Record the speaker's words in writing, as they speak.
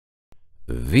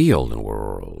The Olden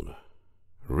World.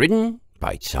 Written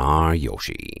by Czar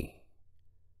Yoshi.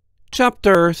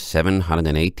 Chapter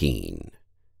 718.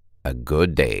 A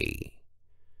Good Day.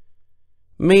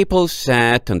 Maple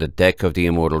sat on the deck of the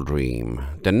Immortal Dream,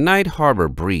 the night harbor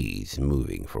breeze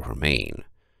moving for her main.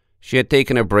 She had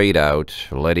taken her braid out,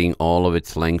 letting all of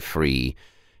its length free,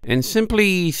 and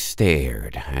simply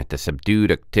stared at the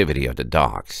subdued activity of the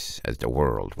docks as the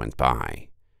world went by.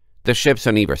 The ships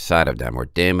on either side of them were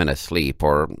dim and asleep,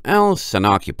 or else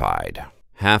unoccupied.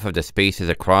 Half of the spaces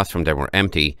across from them were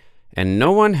empty, and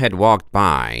no one had walked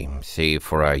by, save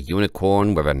for a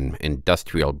unicorn with an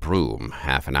industrial broom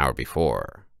half an hour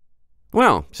before.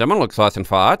 "Well, someone looks lost in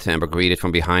thought," Amber greeted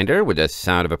from behind her with the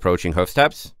sound of approaching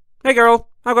hoofsteps. "Hey girl,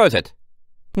 how goes it?"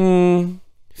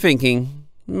 Thinking.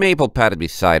 Maple patted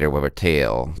beside her with her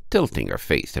tail, tilting her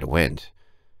face to the wind.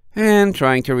 "And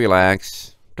trying to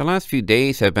relax. The last few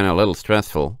days have been a little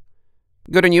stressful."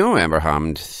 "Good on you," Amber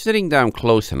hummed, sitting down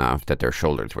close enough that their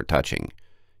shoulders were touching.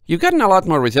 "You've gotten a lot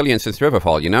more resilient since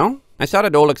Riverfall, you know? I saw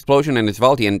that old explosion in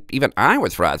Isvalti and even I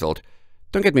was frazzled.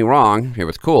 Don't get me wrong, it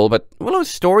was cool, but Willow's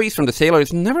stories from the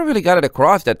sailors never really got it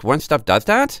across that when stuff does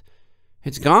that,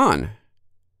 it's gone."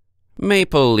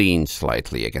 Maple leaned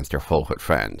slightly against her full-hood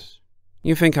friend.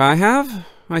 "You think I have?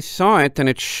 I saw it and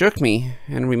it shook me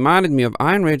and reminded me of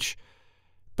Iron Ridge.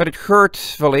 But it hurt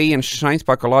Valet and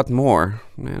Shinespark a lot more,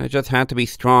 and I just had to be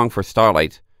strong for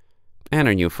Starlight. And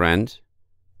her new friend.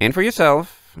 And for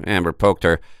yourself," Amber poked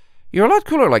her. "You're a lot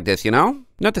cooler like this, you know?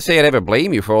 Not to say I'd ever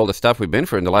blame you for all the stuff we've been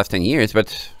through in the last 10 years, but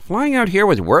flying out here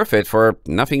was worth it for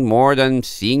nothing more than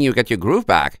seeing you get your groove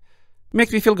back.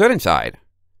 Makes me feel good inside."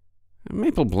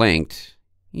 Maple blinked.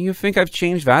 "You think I've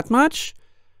changed that much?"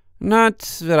 "Not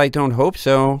that I don't hope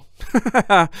so."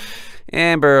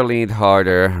 Amber leaned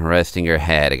harder, resting her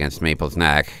head against Maple's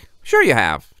neck. "Sure you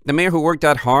have. The mayor who worked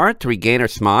that hard to regain her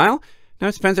smile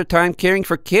now spends her time caring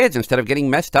for kids instead of getting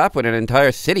messed up when an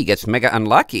entire city gets mega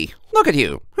unlucky. Look at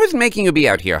you. Who's making you be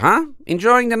out here, huh?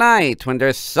 Enjoying the night when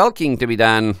there's sulking to be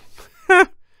done."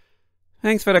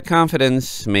 "Thanks for the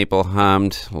confidence," Maple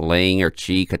hummed, laying her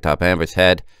cheek atop Amber's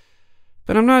head.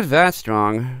 "But I'm not that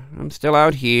strong. I'm still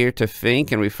out here to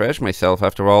think and refresh myself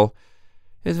after all.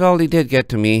 Isvaldi did get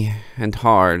to me, and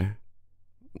hard."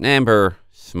 Amber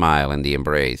smiled in the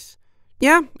embrace.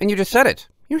 "Yeah, and you just said it.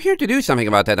 You're here to do something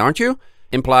about that, aren't you?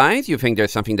 Implies you think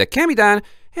there's something that can be done,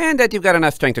 and that you've got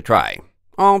enough strength to try.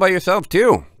 All by yourself,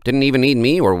 too. Didn't even need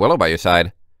me or Willow by your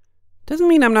side." "Doesn't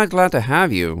mean I'm not glad to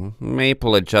have you."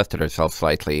 Maple adjusted herself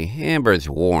slightly, Amber's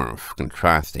warmth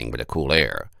contrasting with the cool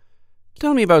air.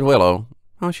 "Tell me about Willow.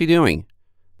 How's she doing?"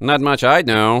 "Not much I'd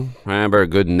know." Amber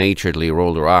good-naturedly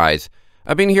rolled her eyes.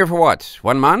 "I've been here for what,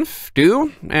 1 month,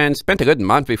 2? And spent a good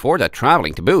month before that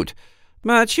traveling to boot.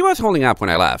 But she was holding up when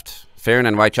I left. Farron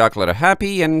and White Chocolate are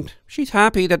happy, and she's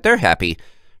happy that they're happy.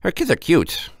 Her kids are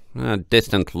cute." A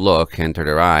distant look entered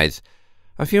her eyes.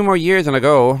 "A few more years and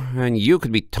ago, and you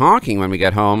could be talking when we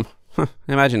get home.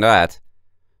 Imagine that."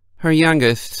 "Her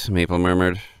youngest," Maple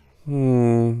murmured.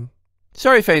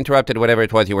 "Sorry if I interrupted whatever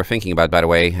it was you were thinking about, by the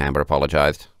way," Amber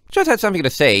apologized. "Just had something to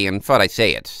say and thought I'd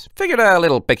say it. Figured a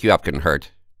little pick you up couldn't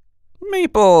hurt."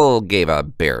 Maple gave a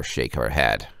bare shake of her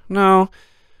head. "No,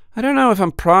 I don't know if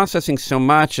I'm processing so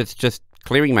much. It's just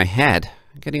clearing my head,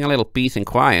 getting a little peace and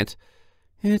quiet.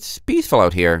 It's peaceful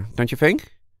out here, don't you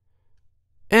think?"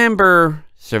 Amber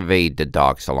surveyed the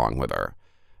docks along with her.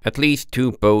 At least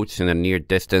 2 boats in the near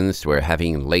distance were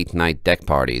having late-night deck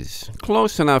parties,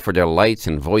 close enough for their lights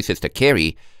and voices to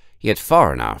carry, yet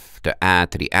far enough to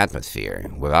add to the atmosphere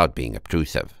without being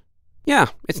obtrusive. "Yeah,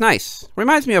 it's nice.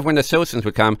 Reminds me of when the Sosans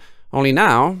would come, only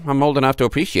now I'm old enough to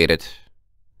appreciate it."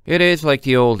 "It is like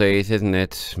the old days, isn't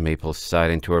it?" Maple sighed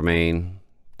into her mane.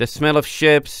 "The smell of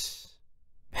ships."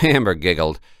 Amber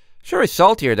giggled. "Sure is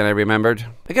saltier than I remembered.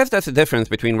 I guess that's the difference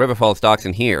between Riverfall's docks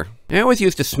and here. I always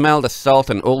used to smell the salt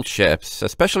on old ships,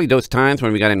 especially those times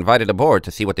when we got invited aboard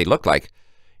to see what they looked like.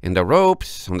 In the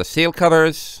ropes, on the sail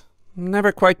covers.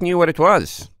 Never quite knew what it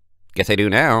was. Guess I do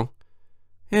now."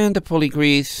 "And the pulley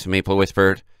grease," Maple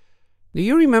whispered. "Do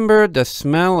you remember the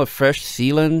smell of fresh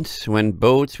sealant when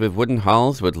boats with wooden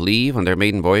hulls would leave on their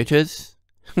maiden voyages?"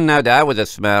 "Now that was a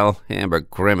smell," Amber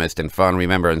grimaced in fond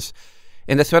remembrance.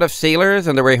 "In the sweat of sailors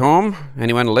on their way home?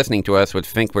 Anyone listening to us would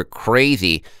think we're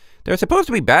crazy. They're supposed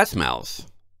to be bad smells."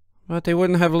 "But they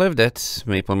wouldn't have lived it,"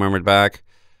 Maple murmured back.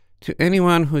 "To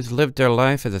anyone who's lived their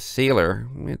life as a sailor,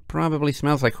 it probably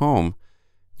smells like home.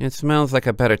 It smells like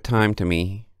a better time to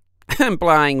me."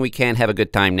 "Implying we can't have a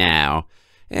good time now."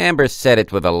 Amber said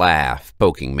it with a laugh,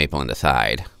 poking Maple in the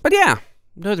side. "But yeah,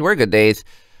 those were good days.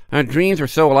 Our dreams were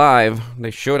so alive,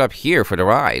 they showed up here for the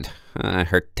ride.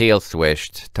 Her tail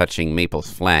swished, touching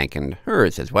Maple's flank and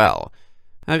hers as well.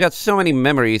 I've got so many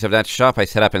memories of that shop I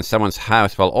set up in someone's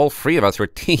house while all three of us were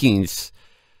teens.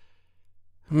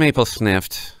 Maple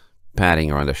sniffed, patting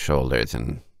her on the shoulders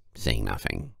and saying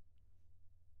nothing.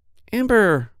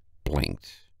 Amber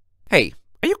blinked. Hey,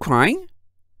 are you crying?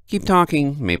 Keep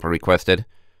talking, Maple requested.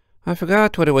 I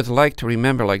forgot what it was like to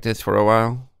remember like this for a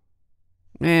while.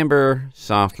 Amber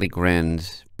softly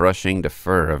grinned, brushing the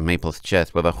fur of Maple's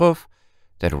chest with a hoof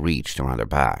that reached around her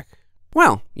back.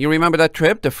 Well, you remember that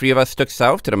trip the three of us took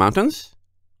south to the mountains?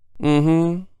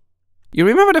 Mm-hmm. You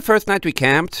remember the first night we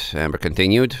camped? Amber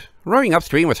continued. Rowing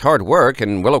upstream was hard work,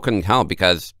 and Willow couldn't help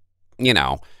because, you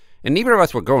know, and neither of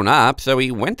us were grown up, so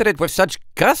we went at it with such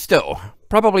gusto.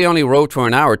 Probably only rowed for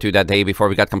an hour or two that day before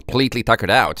we got completely tuckered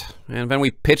out. And then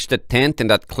we pitched a tent in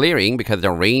that clearing because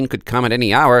the rain could come at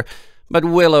any hour, but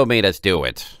Willow made us do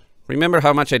it. Remember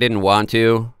how much I didn't want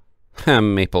to?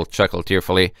 Maple chuckled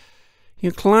tearfully.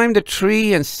 You climbed a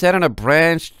tree and sat on a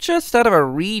branch just out of her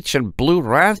reach and blew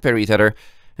raspberries at her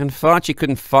and thought she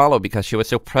couldn't follow because she was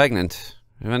so pregnant.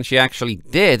 And then she actually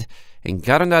did and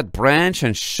got on that branch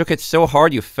and shook it so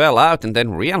hard you fell out and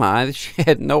then realized she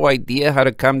had no idea how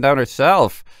to come down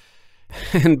herself.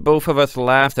 And both of us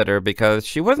laughed at her because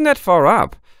she wasn't that far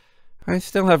up. I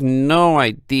still have no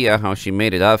idea how she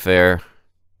made it up there.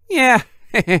 Yeah.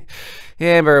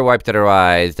 Amber wiped at her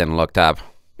eyes, then looked up.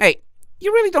 Hey,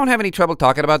 you really don't have any trouble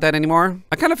talking about that anymore?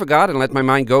 I kind of forgot and let my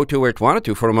mind go to where it wanted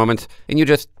to for a moment, and you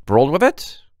just rolled with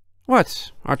it?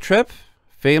 What, our trip?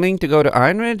 Failing to go to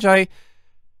Ironridge?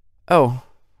 Oh,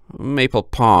 Maple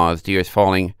paused, tears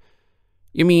falling.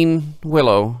 You mean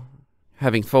Willow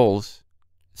having foals?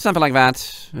 Something like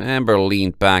that. Amber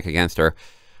leaned back against her.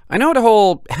 I know the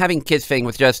whole having kids thing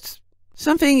was just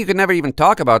something you could never even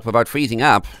talk about without freezing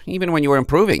up, even when you were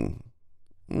improving.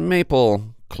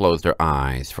 Maple closed her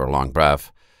eyes for a long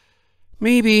breath.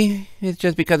 Maybe it's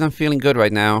just because I'm feeling good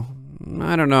right now.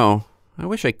 I don't know. I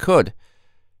wish I could.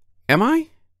 Am I?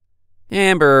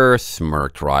 Amber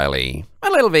smirked wryly. A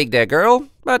little vague there, girl,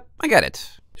 but I get it.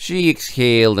 She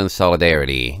exhaled in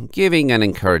solidarity, giving an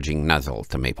encouraging nuzzle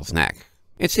to Maple's neck.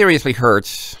 It seriously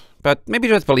hurts, but maybe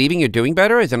just believing you're doing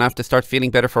better is enough to start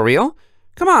feeling better for real?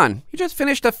 Come on, you just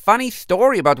finished a funny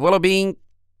story about Willow being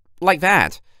like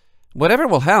that. Whatever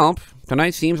will help.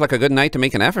 Tonight seems like a good night to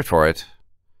make an effort for it.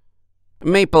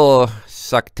 Maple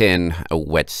sucked in a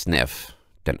wet sniff,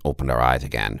 then opened her eyes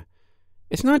again.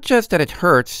 It's not just that it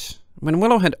hurts. When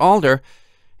Willow had Alder,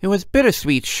 it was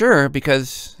bittersweet, sure,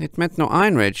 because it meant no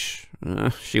Ironridge.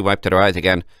 She wiped at her eyes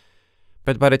again.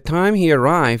 But by the time he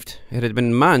arrived, it had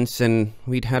been months, and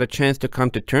we'd had a chance to come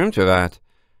to terms with that.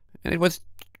 And it was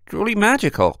truly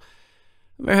magical.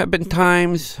 There have been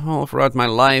times all throughout my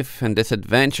life and this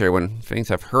adventure when things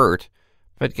have hurt,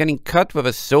 but getting cut with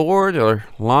a sword, or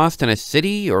lost in a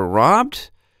city, or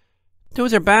robbed,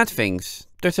 those are bad things.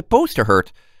 They're supposed to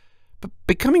hurt. But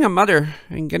becoming a mother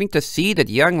and getting to see that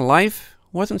young life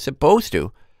wasn't supposed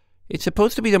to. It's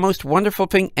supposed to be the most wonderful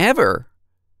thing ever.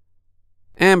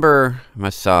 Amber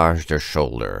massaged her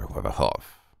shoulder with a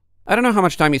hoof. I don't know how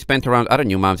much time you spent around other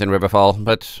new moms in Riverfall,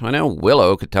 but I know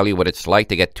Willow could tell you what it's like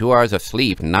to get 2 hours of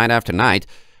sleep night after night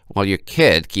while your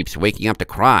kid keeps waking up to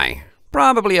cry.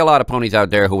 Probably a lot of ponies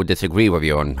out there who would disagree with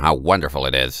you on how wonderful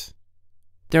it is.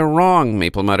 They're wrong,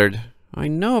 Maple muttered. I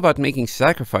know about making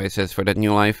sacrifices for that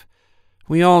new life.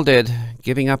 We all did,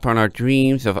 giving up on our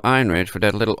dreams of Ironridge for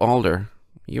that little Alder.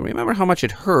 You remember how much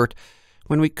it hurt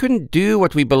when we couldn't do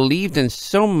what we believed in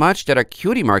so much that our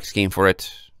cutie marks came for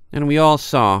it. And we all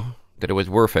saw that it was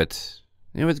worth it.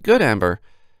 It was good, Amber.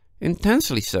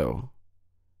 Intensely so.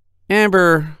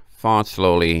 Amber thought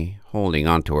slowly, holding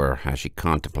on to her as she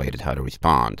contemplated how to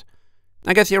respond.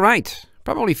 I guess you're right.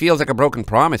 Probably feels like a broken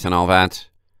promise and all that.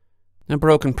 A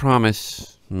broken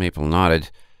promise, Maple nodded.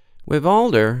 With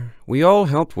Alder, we all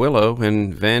helped Willow,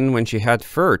 and then when she had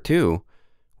fur, too.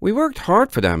 We worked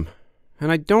hard for them.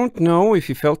 And I don't know if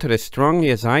you felt it as strongly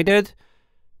as I did.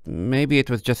 Maybe it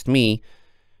was just me.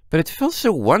 But it felt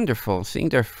so wonderful seeing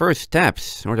their first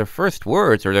steps, or their first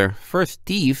words, or their first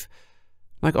teeth.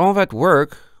 Like all that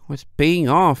work was paying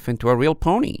off into a real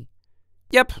pony.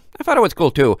 Yep, I thought it was cool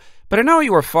too, but I know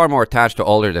you were far more attached to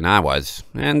Alder than I was.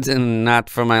 And not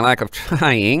for my lack of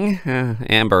trying,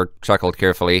 Amber chuckled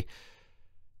carefully.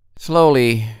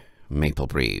 Slowly, Maple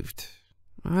breathed.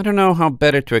 I don't know how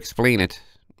better to explain it.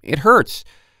 It hurts.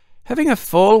 Having a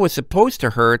foal was supposed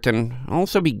to hurt and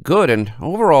also be good and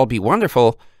overall be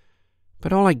wonderful.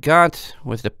 But all I got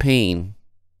was the pain.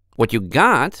 What you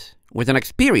got was an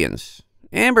experience.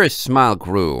 Amber's smile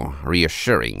grew,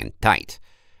 reassuring and tight.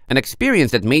 An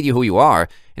experience that made you who you are,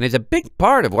 and is a big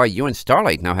part of why you and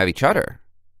Starlight now have each other.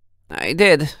 I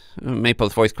did.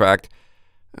 Maple's voice cracked.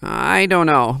 I don't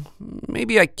know.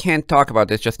 Maybe I can't talk about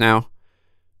this just now.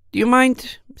 Do you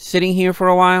mind sitting here for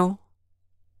a while?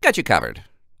 Got you covered.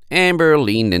 Amber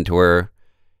leaned into her,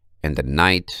 and the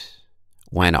night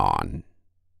went on.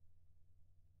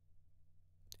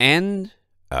 End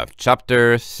of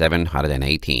chapter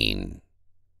 718.